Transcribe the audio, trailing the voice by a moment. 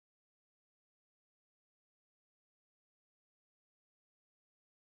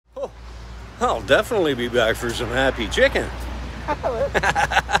I'll definitely be back for some happy chicken.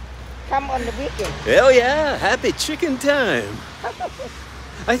 Come on the weekend. Hell yeah, happy chicken time.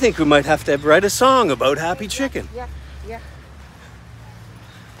 I think we might have to write a song about happy chicken. Yeah.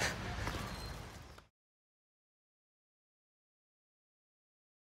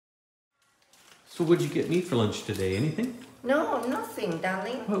 So what'd you get me for lunch today? Anything? No, nothing,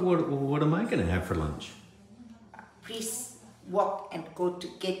 darling. What am I gonna have for lunch? Please walk and go to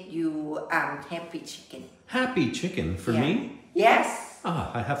get you happy chicken. Happy chicken for me? Yes.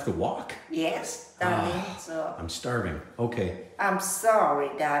 Ah, I have to walk? Yes, darling. So I'm starving. Okay. I'm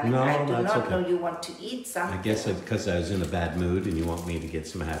sorry, darling. No, I do that's not okay. know you want to eat something. I guess it's because I was in a bad mood and you want me to get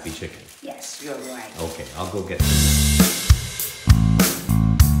some happy chicken. Yes, you're right. Okay, I'll go get some.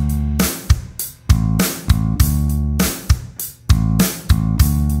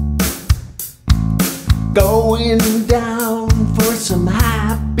 Going down for some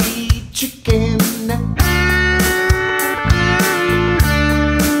happy chicken.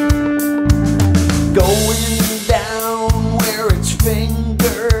 Going down where it's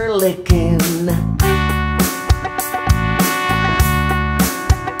finger licking.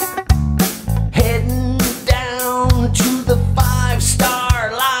 Heading down to the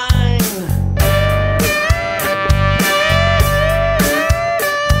 5-star line.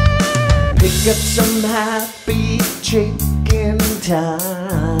 Pick up some happy chicken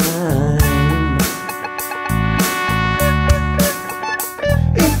time.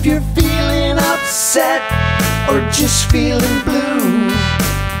 If you're feeling upset or just feeling blue,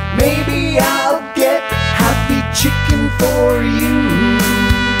 maybe I'll get happy chicken for you.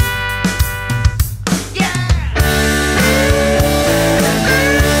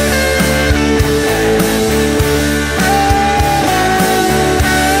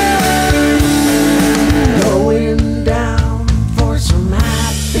 Going down for some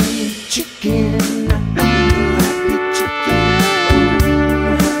happy chicken.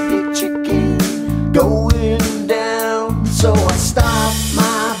 Going down, so I stop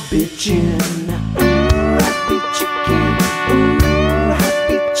my bitching.